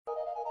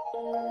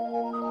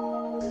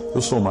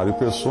Eu sou Mário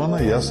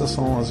Persona e essas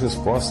são as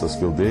respostas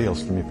que eu dei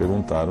aos que me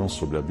perguntaram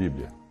sobre a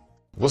Bíblia.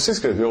 Você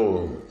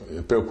escreveu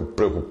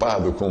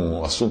preocupado com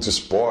o assunto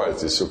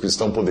esportes, se o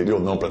cristão poderia ou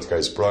não praticar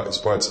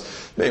esportes.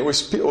 Bem,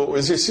 o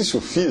exercício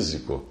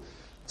físico,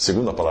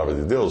 segundo a palavra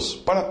de Deus,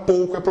 para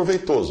pouco é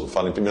proveitoso.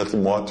 Fala em 1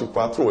 Timóteo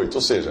 4,8.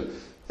 Ou seja,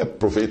 é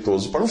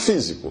proveitoso para o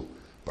físico,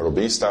 para o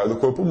bem-estar do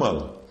corpo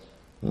humano,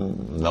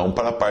 não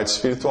para a parte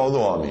espiritual do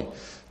homem.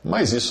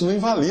 Mas isso não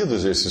invalida o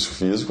exercício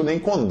físico, nem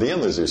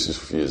condena o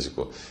exercício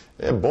físico.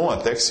 É bom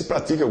até que se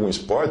pratique algum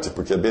esporte,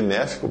 porque é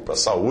benéfico para a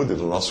saúde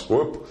do nosso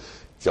corpo,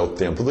 que é o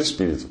templo do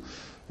Espírito.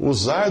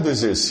 Usar do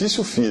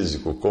exercício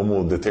físico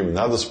como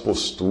determinadas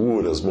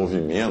posturas,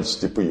 movimentos,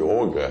 tipo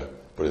yoga,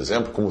 por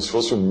exemplo, como se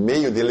fosse um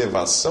meio de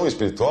elevação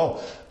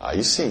espiritual,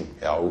 aí sim,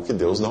 é algo que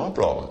Deus não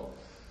aprova.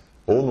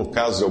 Ou no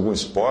caso de algum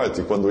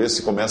esporte, quando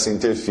esse começa a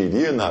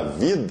interferir na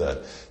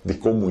vida de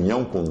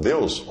comunhão com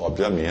Deus,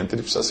 obviamente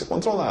ele precisa ser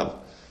controlado.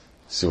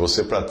 Se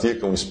você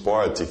pratica um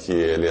esporte que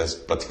ele é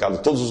praticado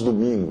todos os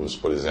domingos,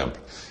 por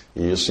exemplo,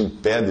 e isso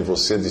impede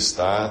você de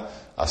estar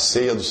à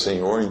ceia do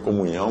Senhor em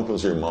comunhão com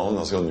os irmãos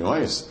nas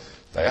reuniões,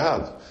 está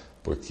errado.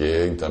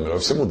 Porque então é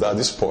melhor você mudar de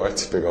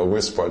esporte, pegar algum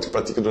esporte que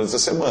pratique durante a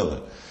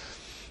semana.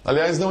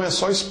 Aliás, não é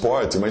só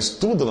esporte, mas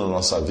tudo na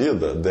nossa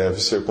vida deve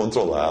ser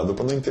controlado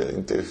para não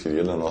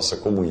interferir na nossa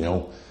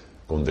comunhão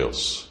com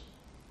Deus.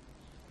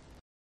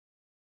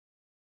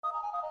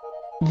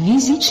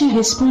 Visite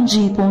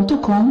respondi.com.br.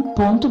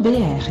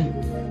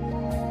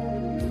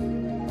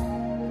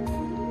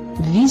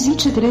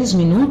 Visite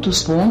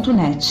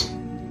 3minutos.net.